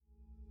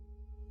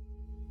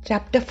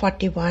Chapter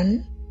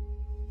 41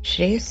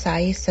 Shri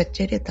Sai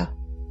Satcharita.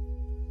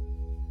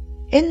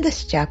 In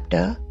this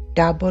chapter,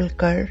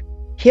 Dabholkar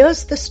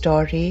hears the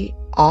story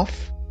of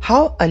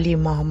how Ali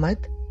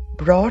Muhammad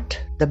brought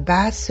the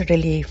bas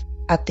relief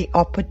at the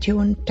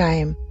opportune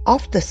time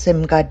of the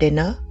Simga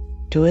dinner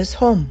to his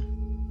home.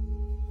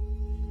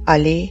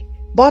 Ali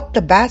bought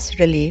the bas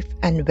relief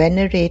and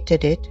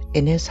venerated it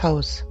in his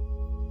house.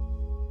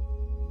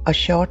 A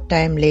short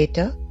time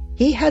later,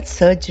 he had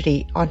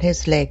surgery on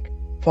his leg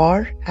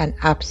for an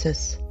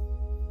abscess.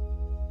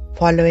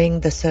 Following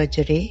the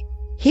surgery,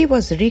 he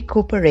was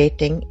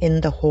recuperating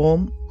in the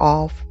home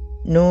of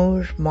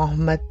Nur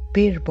Muhammad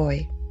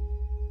Pirbhoi,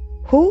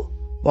 who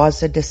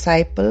was a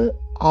disciple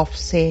of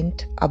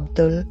Saint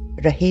Abdul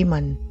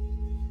Rahiman.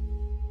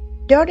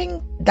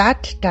 During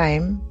that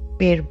time,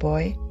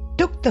 Pirbhoi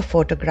took the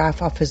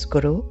photograph of his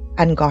Guru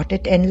and got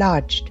it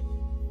enlarged,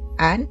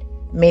 and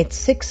made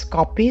 6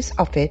 copies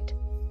of it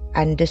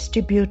and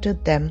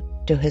distributed them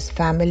to his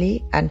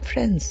family and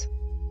friends.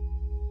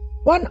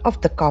 One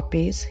of the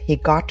copies he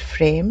got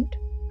framed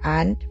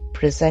and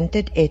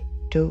presented it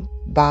to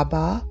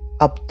Baba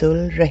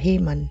Abdul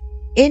Rahiman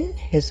in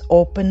his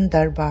open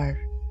darbar.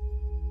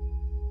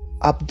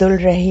 Abdul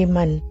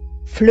Rahiman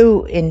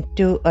flew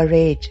into a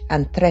rage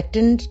and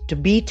threatened to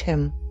beat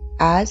him,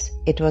 as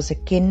it was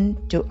akin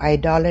to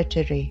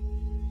idolatry.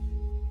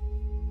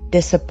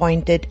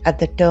 Disappointed at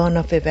the turn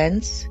of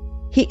events,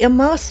 he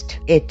immersed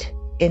it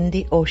in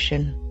the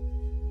ocean.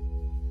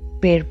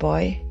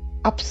 Pirbhoi,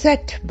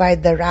 upset by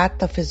the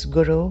wrath of his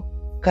Guru,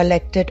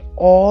 collected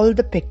all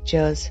the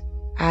pictures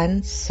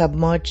and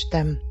submerged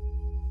them.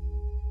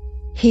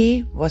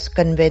 He was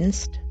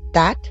convinced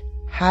that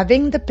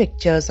having the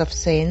pictures of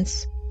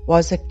saints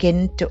was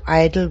akin to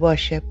idol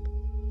worship,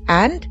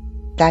 and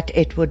that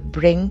it would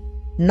bring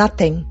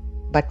nothing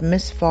but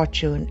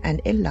misfortune and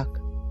ill luck.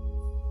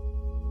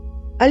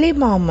 Ali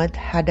Muhammad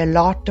had a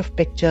lot of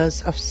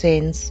pictures of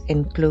saints,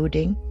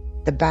 including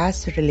the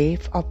bas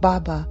relief of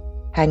Baba,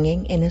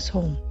 hanging in his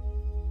home.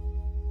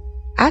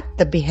 At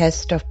the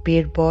behest of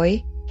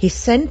Pirbhoi, he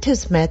sent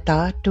his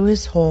Mehta to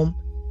his home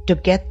to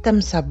get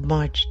them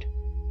submerged.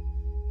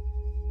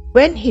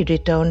 When he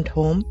returned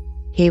home,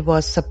 he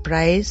was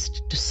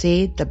surprised to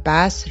see the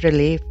bas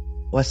relief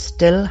was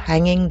still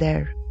hanging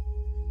there.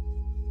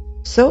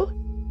 So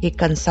he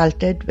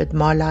consulted with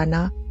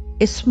Maulana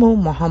Ismu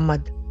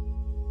Muhammad,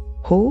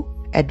 who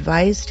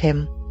advised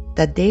him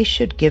that they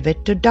should give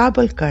it to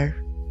Dabholkar,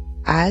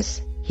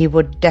 as he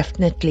would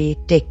definitely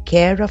take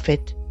care of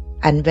it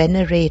and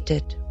venerate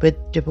it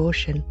with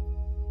devotion.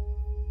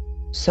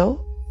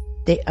 So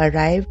they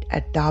arrived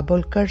at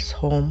Dabholkar's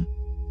home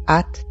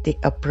at the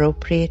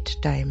appropriate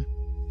time.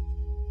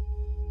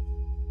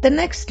 The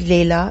next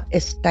Leela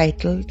is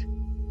titled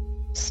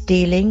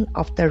Stealing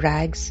of the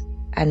Rags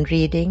and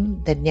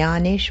Reading the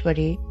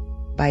Jnaneshwari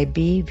by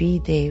B.V.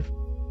 Dev.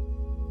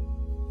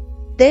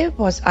 Dev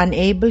was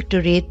unable to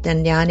read the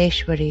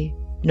Jnaneshwari,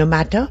 no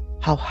matter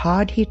how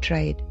hard he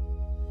tried.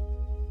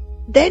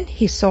 Then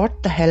he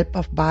sought the help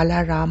of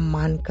Balaram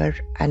Mankar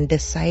and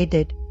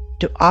decided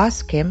to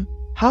ask him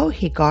how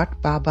he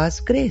got Baba's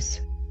grace.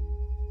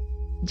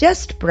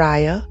 Just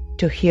prior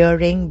to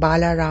hearing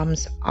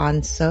Balaram's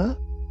answer,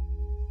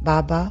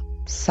 Baba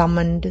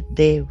summoned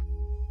Dev.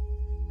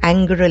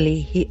 Angrily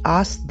he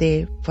asked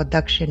Dev for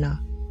dakshina,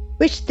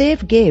 which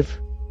Dev gave,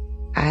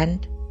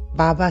 and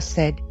Baba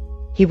said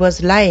he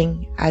was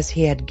lying as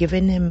he had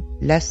given him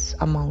less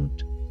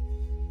amount.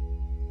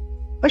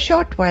 A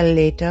short while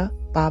later,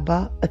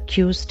 Baba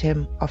accused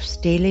him of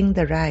stealing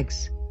the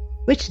rags,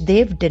 which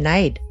Dev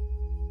denied.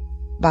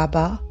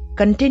 Baba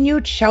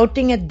continued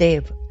shouting at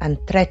Dev and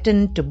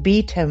threatened to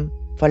beat him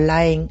for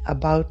lying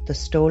about the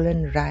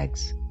stolen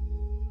rags.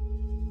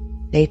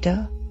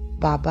 Later,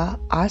 Baba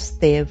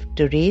asked Dev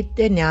to read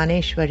the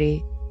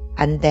Jnaneshwari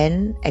and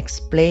then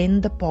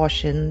explain the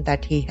portion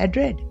that he had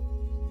read.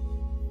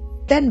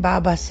 Then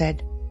Baba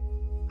said,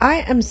 "I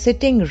am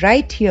sitting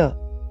right here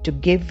to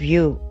give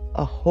you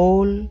a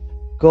whole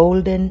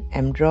golden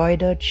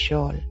embroidered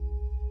shawl.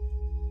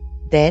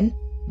 Then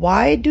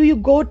why do you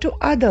go to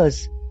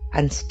others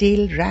and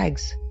steal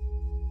rags?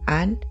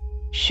 And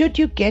should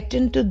you get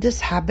into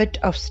this habit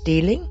of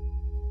stealing?"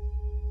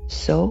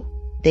 So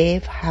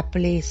Dev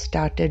happily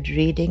started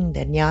reading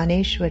the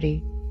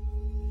Jnaneshwari.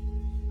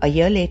 A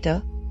year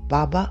later,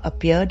 Baba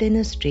appeared in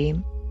his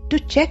dream to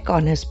check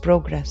on his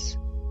progress.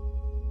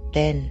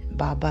 Then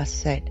Baba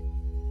said,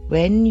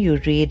 "When you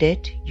read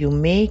it, you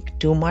make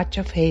too much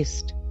of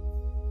haste."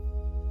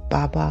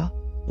 Baba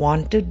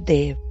wanted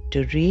Dev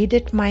to read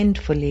it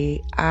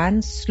mindfully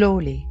and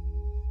slowly,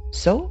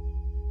 so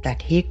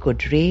that he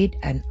could read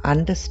and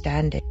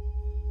understand it.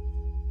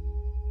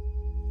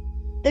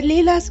 The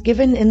Leelas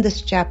given in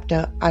this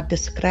chapter are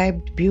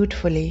described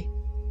beautifully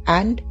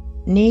and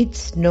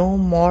needs no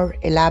more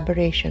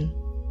elaboration.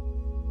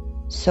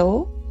 So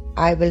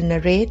I will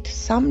narrate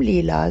some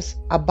Leelas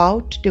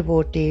about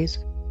devotees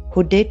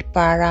who did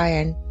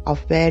Parayan of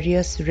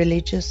various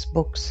religious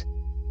books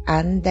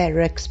and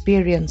their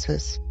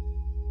experiences.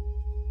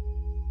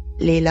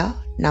 Leela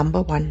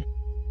number 1.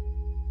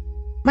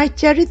 My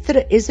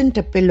Charitra isn't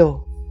a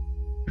pillow.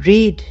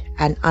 Read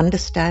and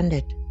understand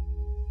it.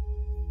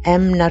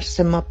 M.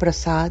 Narasimha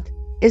Prasad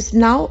is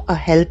now a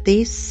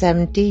healthy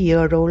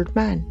 70-year-old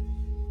man.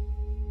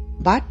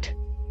 But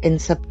in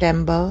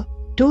September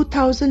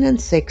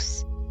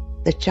 2006,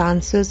 the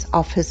chances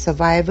of his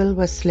survival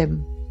were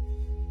slim.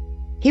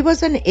 He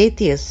was an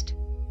atheist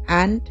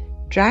and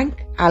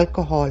drank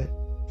alcohol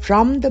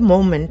from the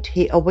moment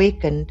he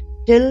awakened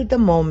till the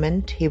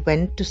moment he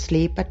went to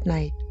sleep at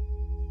night.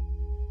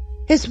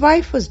 His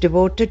wife was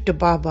devoted to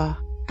Baba,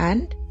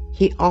 and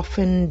he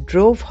often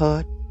drove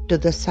her to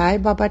the Sai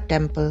Baba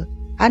temple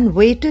and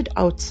waited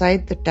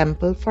outside the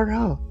temple for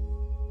her.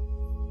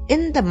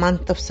 In the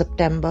month of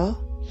September,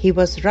 he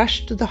was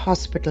rushed to the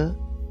hospital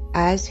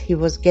as he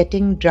was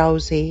getting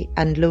drowsy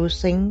and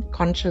losing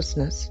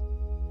consciousness.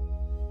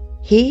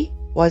 He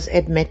was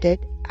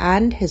admitted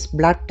and his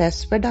blood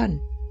tests were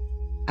done.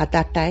 At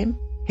that time,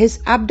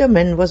 his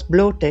abdomen was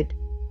bloated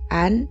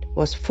and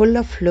was full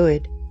of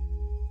fluid,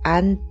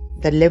 and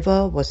the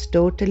liver was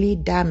totally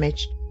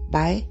damaged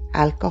by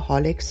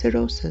alcoholic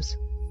cirrhosis.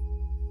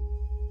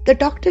 The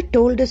doctor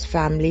told his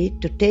family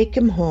to take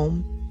him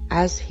home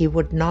as he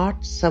would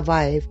not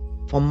survive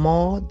for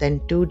more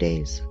than 2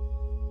 days.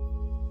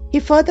 He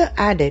further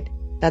added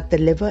that the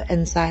liver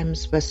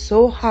enzymes were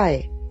so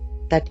high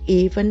that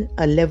even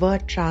a liver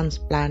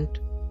transplant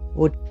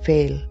would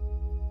fail.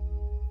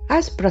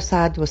 As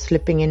Prasad was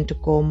slipping into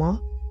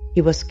coma,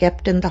 he was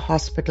kept in the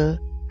hospital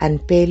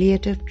and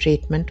palliative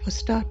treatment was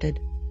started.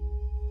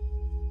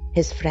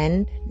 His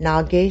friend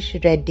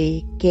Nagesh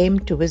Reddy came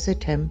to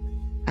visit him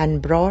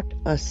and brought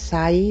a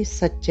Sai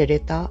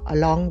Satcharita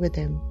along with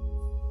him.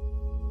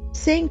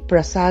 Seeing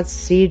Prasad's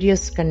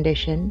serious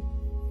condition,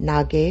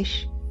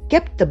 Nagesh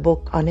kept the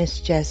book on his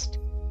chest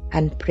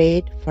and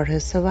prayed for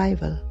his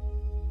survival.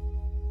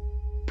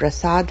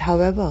 Prasad,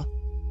 however,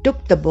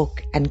 took the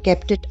book and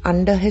kept it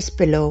under his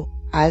pillow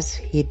as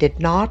he did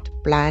not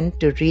plan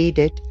to read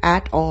it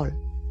at all.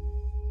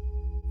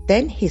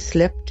 Then he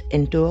slipped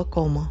into a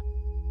coma.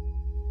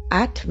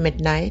 At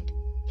midnight,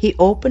 he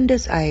opened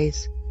his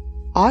eyes,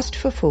 asked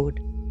for food,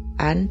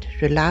 and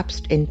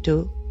relapsed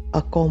into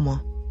a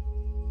coma.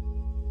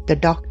 The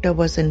doctor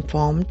was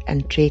informed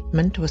and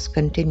treatment was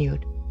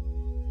continued.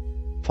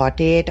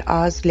 48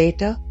 hours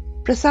later,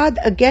 Prasad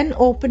again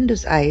opened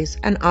his eyes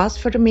and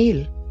asked for a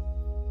meal,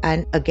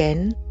 and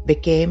again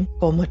became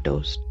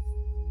comatose.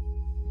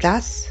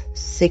 Thus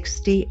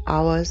 60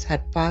 hours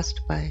had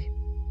passed by.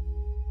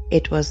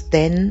 It was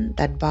then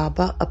that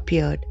Baba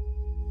appeared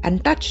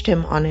and touched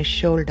him on his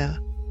shoulder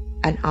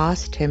and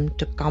asked him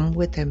to come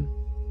with him.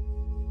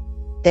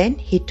 Then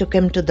he took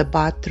him to the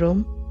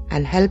bathroom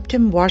and helped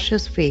him wash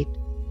his feet.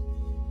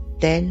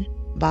 Then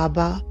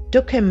Baba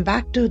took him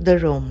back to the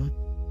room.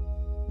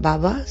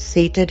 Baba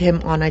seated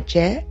him on a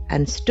chair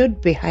and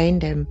stood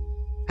behind him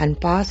and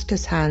passed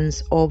his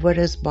hands over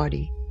his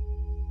body.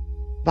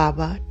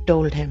 Baba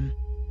told him,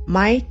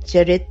 "My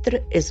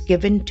Charitra is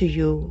given to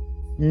you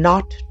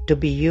not to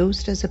be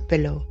used as a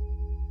pillow.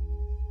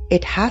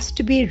 It has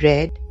to be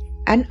read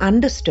and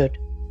understood.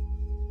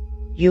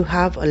 You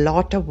have a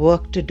lot of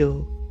work to do,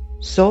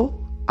 so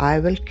I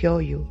will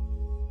cure you."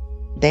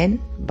 Then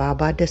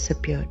Baba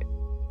disappeared.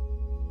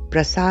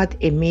 Prasad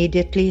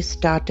immediately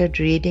started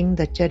reading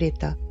the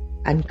Charita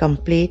and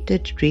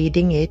completed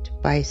reading it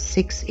by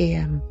 6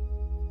 a.m.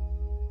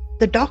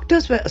 The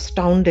doctors were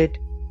astounded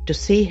to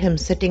see him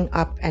sitting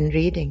up and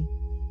reading.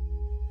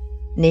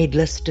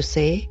 Needless to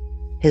say,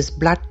 his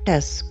blood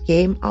tests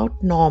came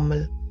out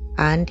normal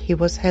and he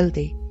was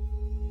healthy.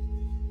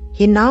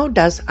 He now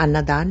does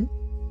Annadan,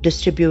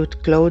 distributes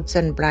clothes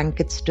and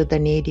blankets to the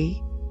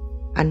needy,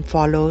 and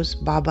follows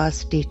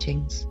Baba's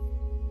teachings.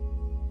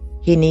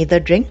 He neither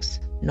drinks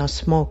nor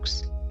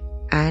smokes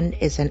and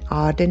is an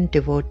ardent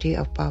devotee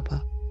of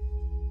Baba.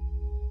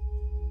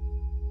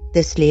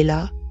 This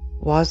Leela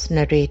was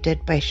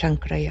narrated by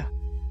Shankaraya.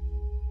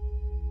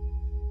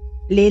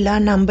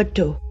 Leela number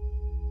 2.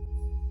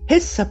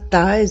 His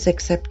Saptah is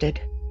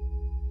accepted.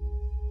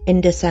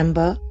 In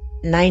December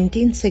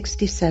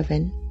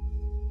 1967,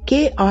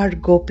 K.R.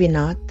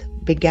 Gopinath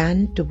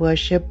began to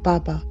worship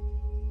Baba,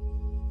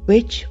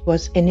 which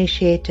was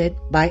initiated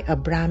by a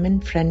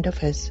Brahmin friend of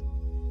his.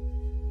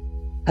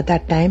 At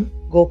that time,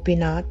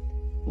 Gopinath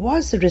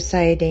was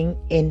residing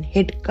in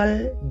Hidkal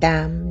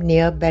Dam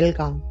near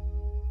Belgaum.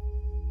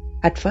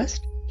 At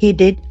first, he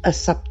did a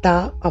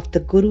Saptah of the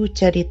Guru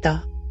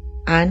Charita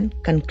and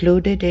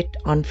concluded it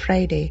on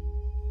Friday.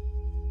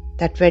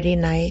 That very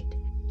night,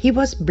 he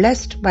was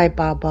blessed by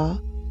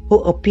Baba, who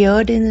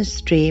appeared in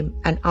his dream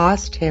and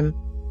asked him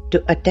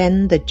to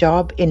attend the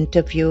job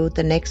interview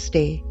the next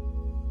day.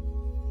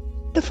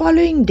 The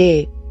following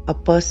day, a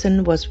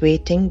person was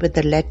waiting with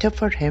a letter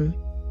for him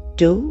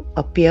to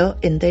appear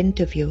in the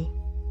interview.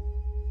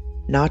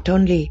 Not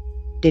only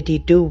did he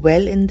do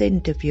well in the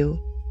interview,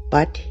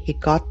 but he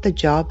got the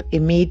job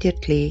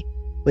immediately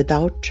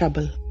without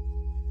trouble.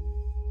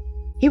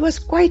 He was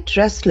quite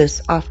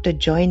restless after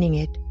joining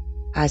it,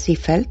 as he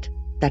felt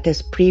that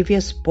his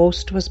previous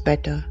post was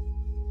better.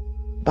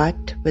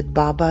 But with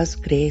Baba's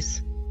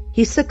grace,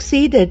 he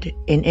succeeded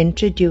in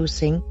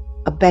introducing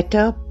a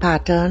better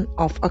pattern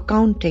of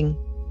accounting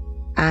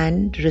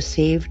and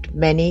received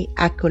many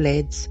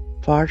accolades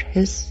for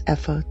his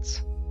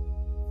efforts.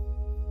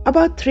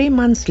 About 3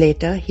 months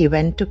later, he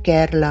went to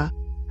Kerala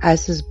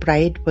as his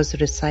bride was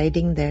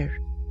residing there.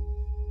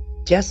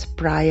 Just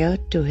prior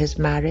to his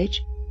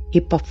marriage, he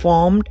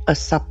performed a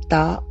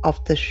saptah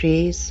of the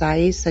Sri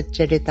Sai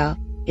Satcharita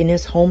in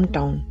his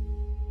hometown.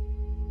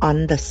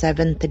 On the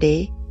 7th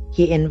day,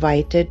 he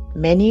invited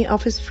many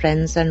of his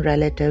friends and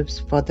relatives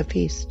for the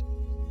feast.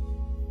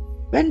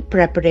 When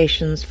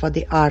preparations for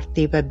the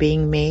Aarti were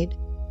being made,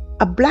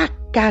 a black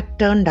cat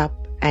turned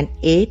up and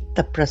ate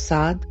the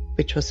prasad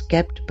which was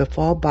kept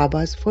before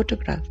Baba's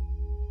photograph.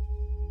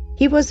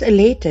 He was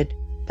elated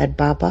that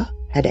Baba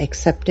had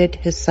accepted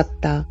his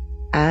saptah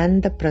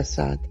and the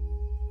prasad.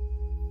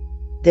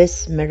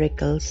 This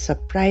miracle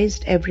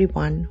surprised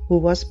everyone who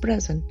was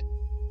present.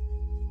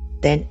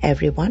 Then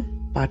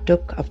everyone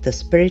partook of the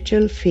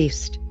spiritual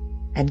feast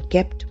and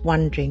kept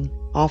wondering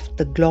of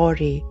the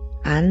glory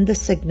and the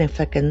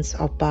significance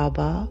of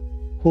Baba,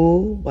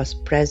 who was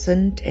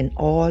present in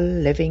all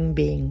living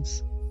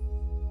beings.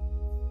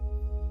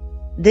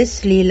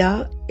 This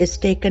Leela is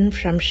taken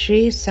from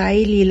Sri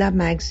Sai Leela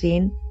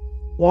magazine,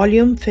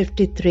 volume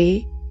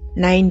 53,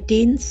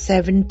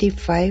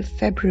 1975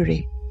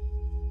 February.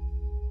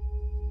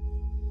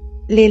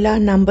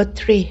 Leela number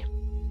 3.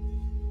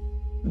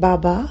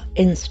 Baba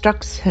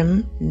instructs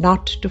him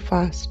not to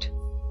fast.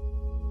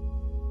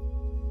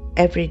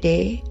 Every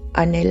day,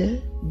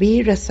 Anil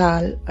B.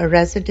 Rasal, a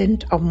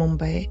resident of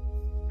Mumbai,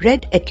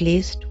 read at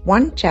least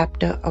one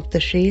chapter of the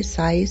Sri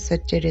Sai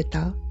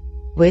Satcharita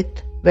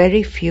with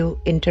very few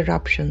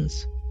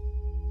interruptions.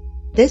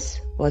 This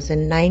was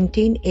in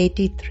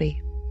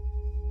 1983.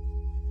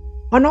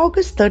 On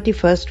August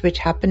 31st, which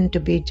happened to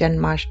be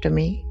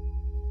Janmashtami,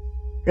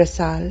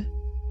 Rasal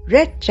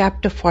read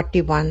chapter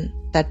 41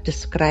 that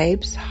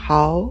describes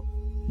how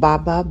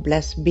Baba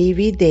blessed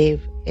B.V.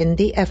 Dev in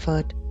the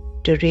effort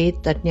to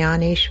read the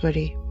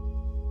Jnaneshwari.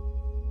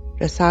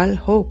 Rasal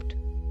hoped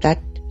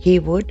that he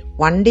would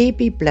one day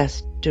be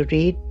blessed to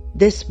read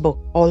this book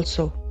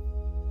also.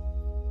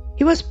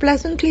 He was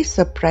pleasantly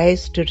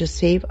surprised to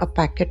receive a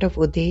packet of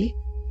Udi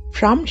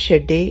from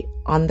Shirdi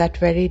on that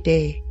very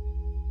day,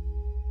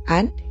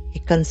 and he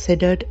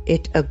considered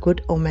it a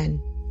good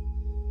omen.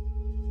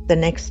 The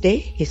next day,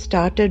 he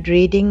started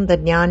reading the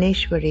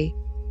Jnaneshwari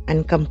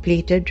and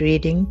completed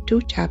reading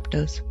 2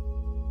 chapters.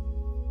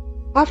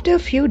 After a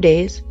few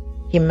days,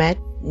 he met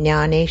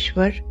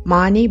Jnaneshwar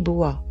Mani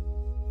Bua,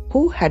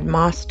 who had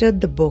mastered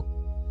the book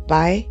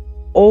by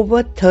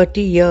over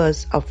 30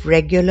 years of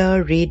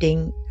regular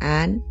reading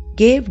and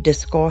gave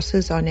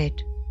discourses on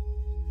it.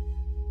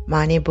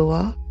 Mani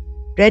Bua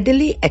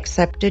readily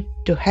accepted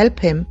to help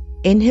him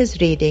in his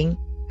reading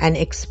and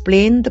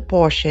explain the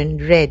portion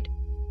read.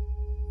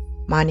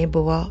 Mani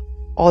Bua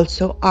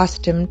also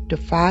asked him to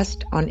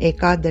fast on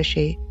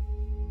Ekadashi,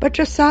 but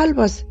Rasal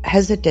was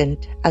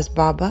hesitant as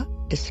Baba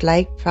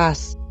disliked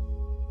fasts.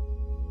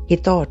 He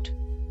thought,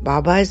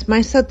 Baba is my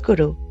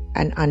Sadguru,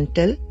 and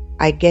until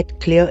I get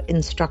clear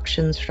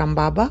instructions from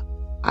Baba,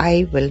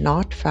 I will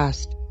not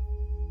fast.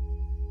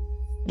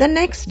 The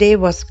next day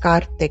was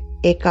Kartik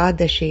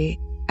Ekadashi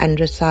and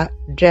Rasal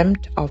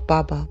dreamt of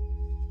Baba.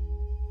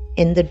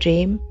 In the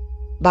dream,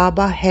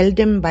 Baba held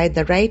him by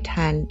the right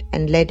hand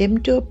and led him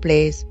to a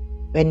place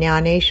where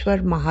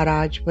Jnaneshwar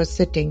Maharaj was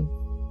sitting.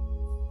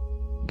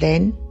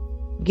 Then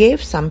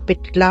gave some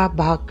pitla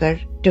bhakar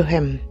to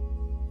him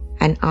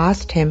and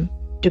asked him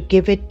to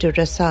give it to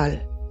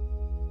Rasal.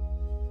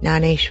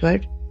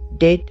 Jnaneshwar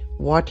did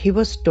what he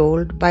was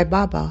told by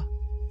Baba.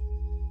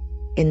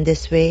 In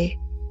this way,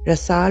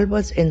 Rasal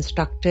was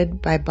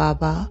instructed by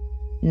Baba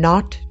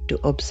not to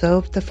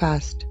observe the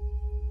fast.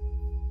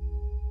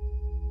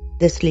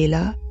 This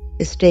Leela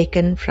is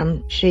taken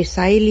from Sri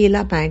Sai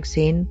Leela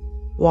magazine,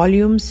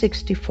 volume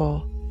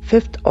 64,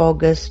 5th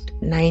August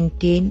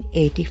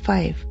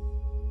 1985.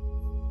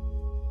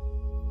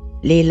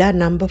 Leela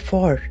number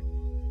 4.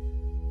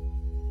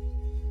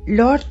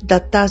 Lord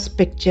Datta's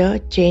picture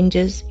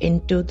changes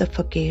into the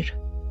fakir.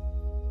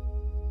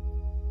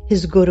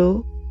 His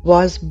guru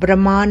was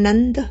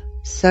Brahmanand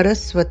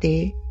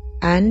Saraswati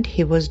and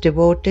he was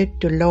devoted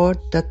to Lord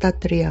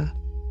Dattatreya.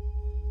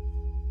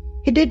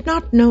 He did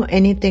not know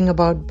anything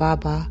about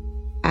Baba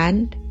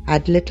and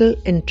had little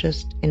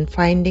interest in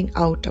finding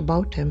out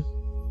about him.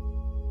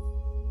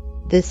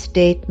 This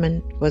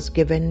statement was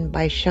given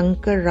by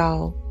Shankar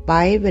Rao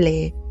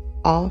Baivile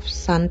of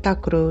Santa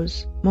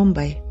Cruz,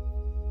 Mumbai.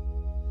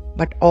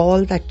 But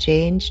all that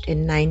changed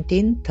in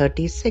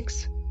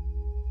 1936.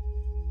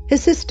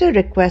 His sister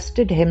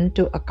requested him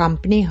to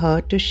accompany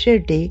her to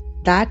Shirdi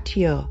that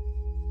year.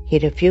 He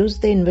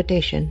refused the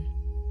invitation.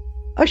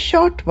 A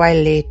short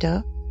while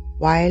later,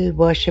 while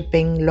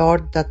worshipping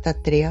Lord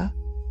Dattatreya,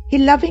 he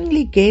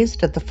lovingly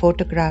gazed at the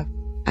photograph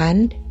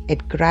and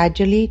it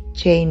gradually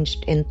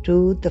changed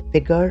into the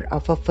figure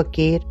of a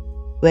fakir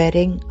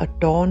wearing a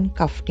torn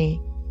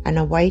kafni and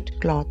a white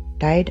cloth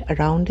tied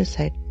around his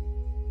head.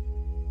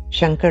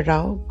 Shankar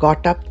Rao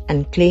got up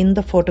and cleaned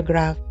the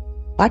photograph,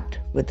 but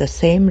with the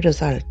same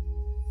result.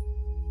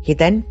 He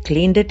then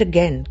cleaned it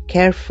again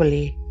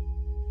carefully.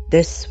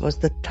 This was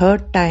the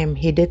third time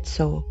he did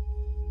so,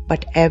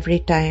 but every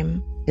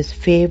time his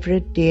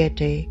favorite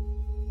deity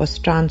was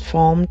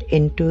transformed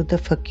into the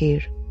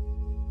fakir.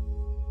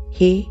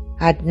 He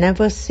had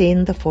never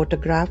seen the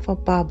photograph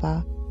of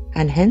Baba,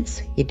 and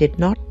hence he did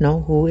not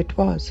know who it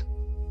was.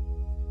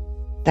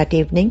 That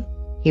evening,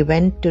 he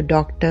went to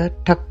Dr.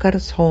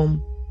 Thakkar's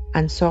home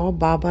and saw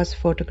Baba's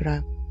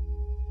photograph.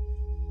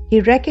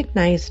 He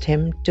recognized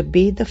him to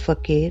be the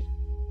fakir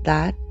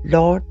that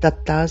Lord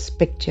Datta's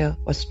picture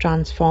was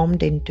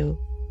transformed into.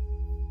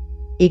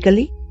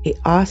 Eagerly, he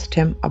asked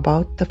him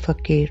about the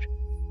fakir.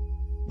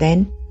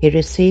 Then he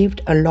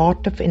received a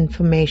lot of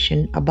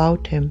information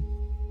about him.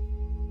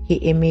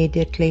 He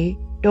immediately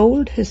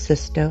told his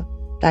sister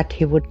that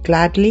he would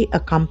gladly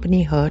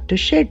accompany her to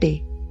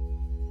Shirdi.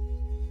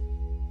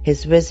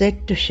 His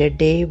visit to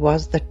Shirdi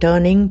was the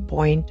turning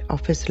point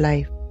of his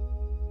life.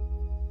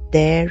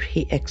 There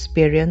he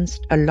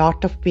experienced a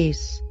lot of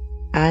peace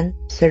and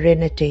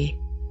serenity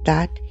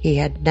that he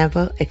had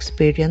never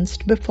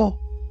experienced before.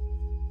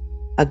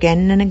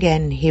 Again and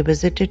again he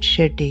visited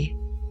Shirdi.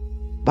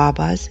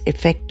 Baba's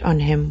effect on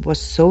him was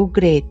so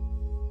great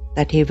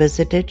that he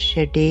visited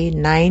Shirdi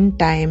 9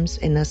 times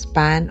in a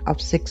span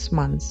of 6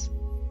 months.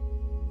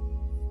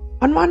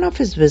 On one of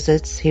his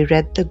visits, he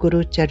read the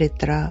Guru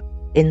Charitra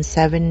in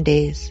 7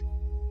 days.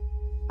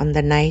 On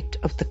the night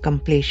of the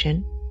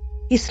completion,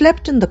 he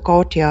slept in the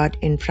courtyard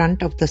in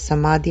front of the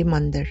Samadhi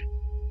Mandir.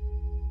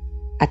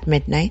 At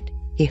midnight,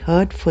 he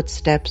heard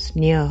footsteps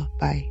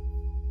nearby.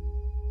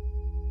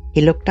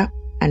 He looked up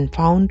and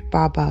found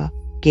Baba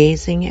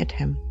gazing at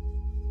him.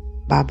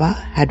 Baba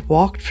had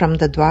walked from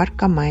the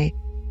Dwarkamai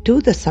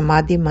to the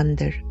Samadhi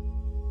Mandir.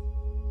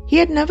 He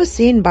had never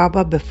seen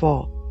Baba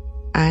before,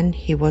 and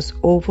he was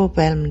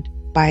overwhelmed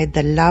by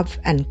the love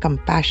and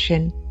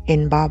compassion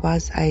in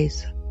Baba's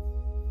eyes.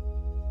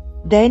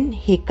 Then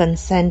he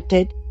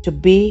consented to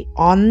be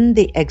on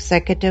the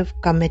executive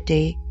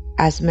committee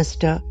as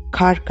Mr.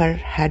 Kharkar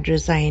had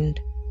resigned.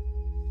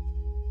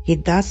 He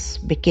thus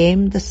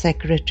became the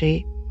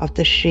secretary of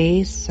the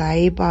Sri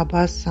Sai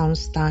Baba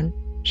Sansthan,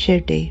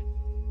 Shirdi.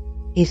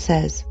 He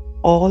says,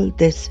 all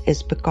this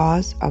is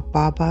because of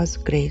Baba's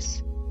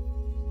grace.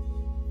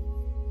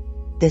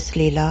 This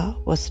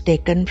Leela was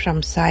taken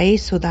from Sai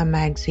Sudha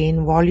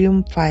magazine,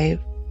 volume 5,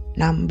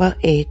 number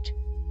 8,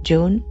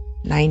 June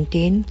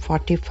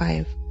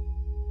 1945.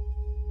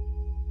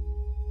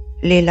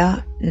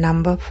 Leela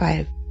number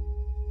 5.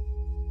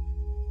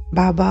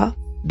 Baba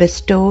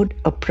bestowed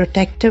a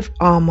protective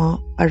armor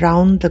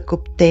around the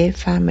Gupte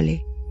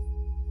family.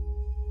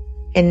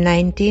 In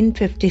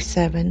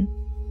 1957,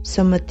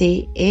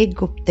 Sumati A.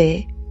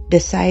 Gupte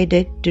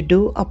decided to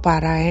do a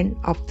Parayan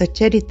of the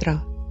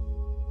Charitra.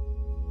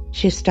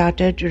 She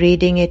started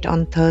reading it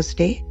on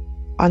Thursday.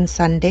 On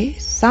Sunday,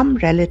 some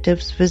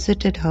relatives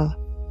visited her.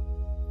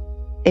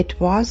 It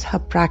was her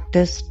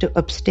practice to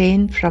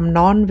abstain from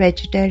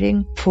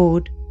non-vegetarian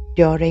food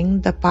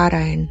during the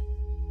Parayan.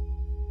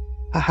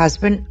 Her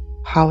husband,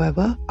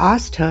 however,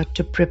 asked her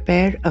to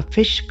prepare a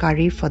fish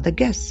curry for the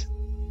guests.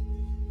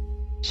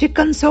 She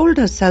consoled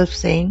herself,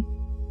 saying,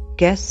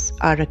 guests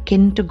are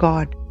akin to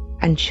God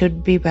and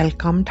should be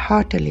welcomed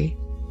heartily,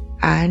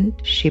 and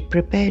she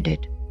prepared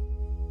it.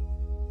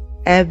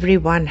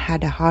 Everyone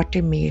had a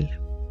hearty meal.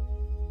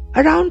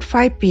 Around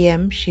 5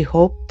 p.m. she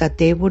hoped that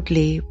they would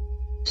leave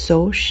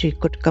so she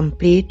could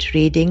complete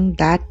reading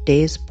that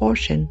day's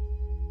portion.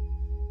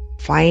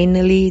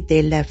 Finally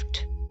they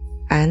left,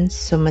 and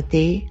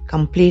Sumati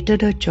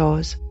completed her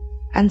chores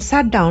and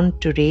sat down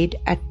to read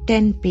at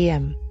 10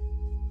 p.m.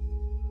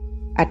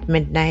 At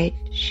midnight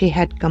she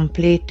had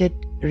completed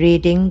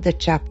reading the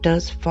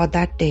chapters for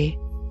that day.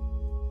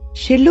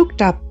 She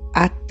looked up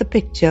at the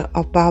picture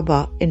of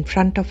Baba in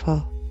front of her,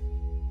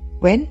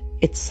 when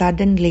it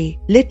suddenly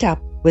lit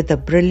up with a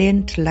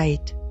brilliant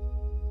light.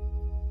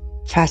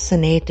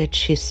 Fascinated,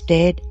 she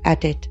stared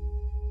at it.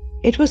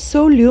 It was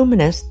so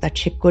luminous that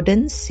she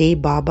couldn't see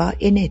Baba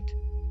in it.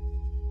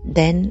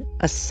 Then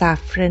a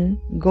saffron,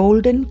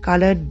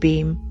 golden-colored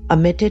beam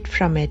emitted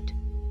from it,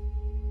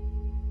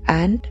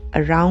 and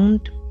a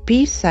round,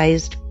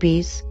 pea-sized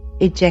piece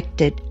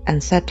ejected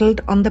and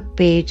settled on the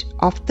page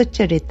of the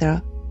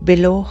Charitra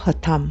below her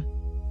thumb.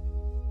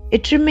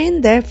 It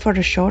remained there for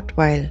a short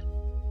while,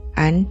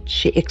 and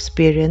she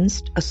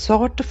experienced a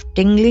sort of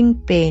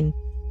tingling pain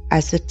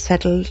as it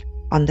settled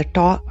on the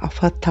top of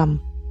her thumb.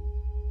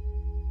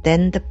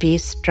 Then the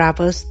piece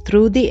traversed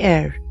through the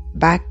air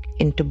back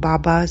into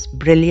Baba's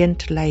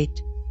brilliant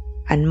light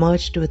and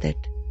merged with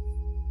it.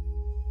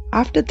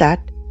 After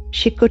that,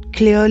 she could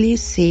clearly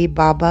see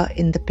Baba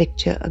in the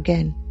picture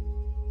again.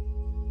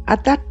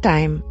 At that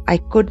time, I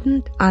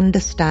couldn't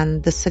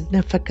understand the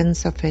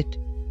significance of it,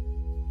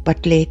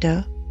 but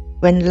later,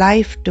 when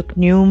life took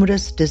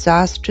numerous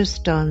disastrous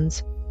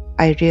turns,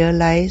 I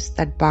realized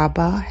that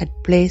Baba had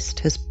placed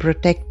his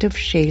protective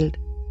shield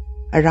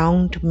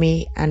around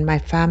me and my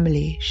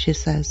family, she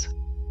says.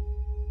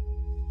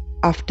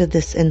 After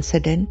this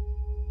incident,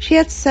 she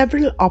had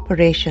several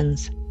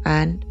operations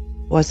and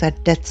was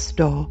at death's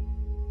door.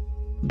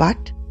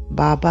 But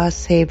Baba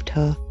saved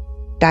her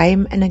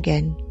time and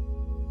again.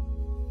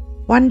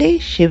 One day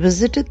she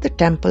visited the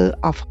temple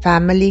of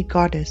family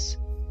goddess.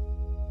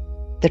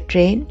 The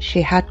train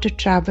she had to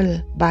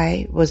travel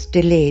by was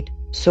delayed,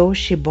 so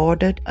she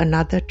boarded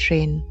another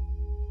train.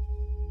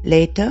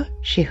 Later,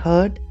 she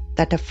heard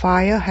that a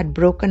fire had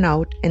broken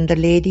out in the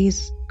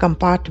ladies'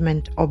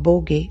 compartment or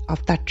bogie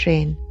of that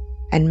train,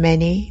 and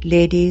many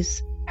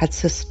ladies had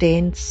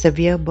sustained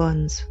severe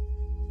burns.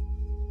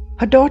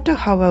 Her daughter,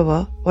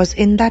 however, was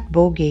in that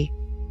bogie,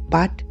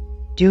 but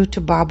due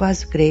to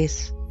Baba's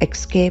grace,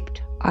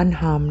 escaped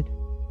unharmed.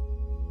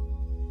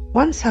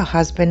 Once her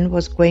husband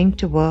was going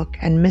to work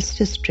and missed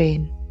his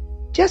train,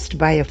 just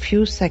by a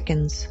few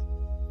seconds.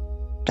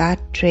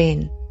 That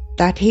train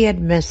that he had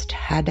missed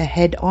had a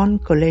head-on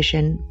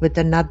collision with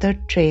another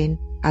train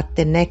at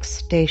the next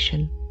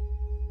station.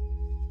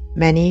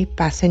 Many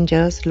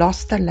passengers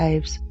lost their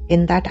lives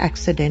in that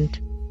accident,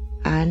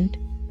 and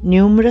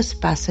numerous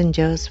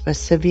passengers were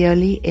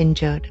severely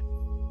injured.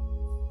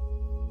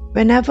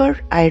 Whenever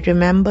I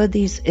remember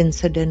these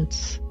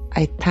incidents,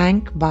 I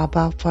thank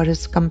Baba for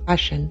his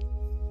compassion.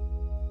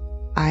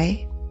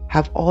 I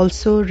have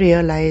also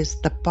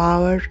realized the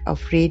power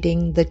of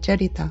reading the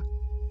Charita,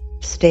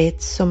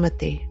 states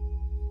Sumati.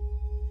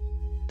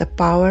 The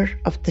power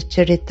of the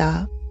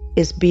Charita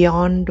is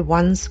beyond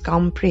one's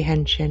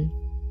comprehension,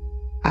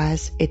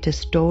 as it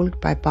is told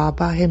by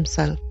Baba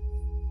himself.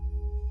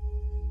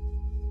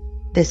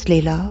 This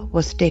Leela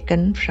was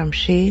taken from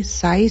Sri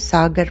Sai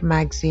Sagar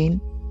magazine,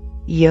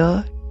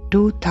 year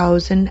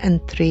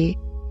 2003,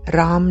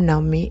 Ram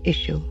Navami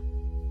issue.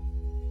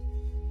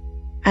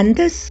 And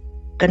this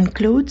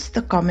concludes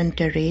the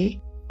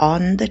commentary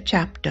on the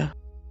chapter.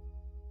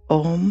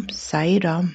 Om Sai Ram.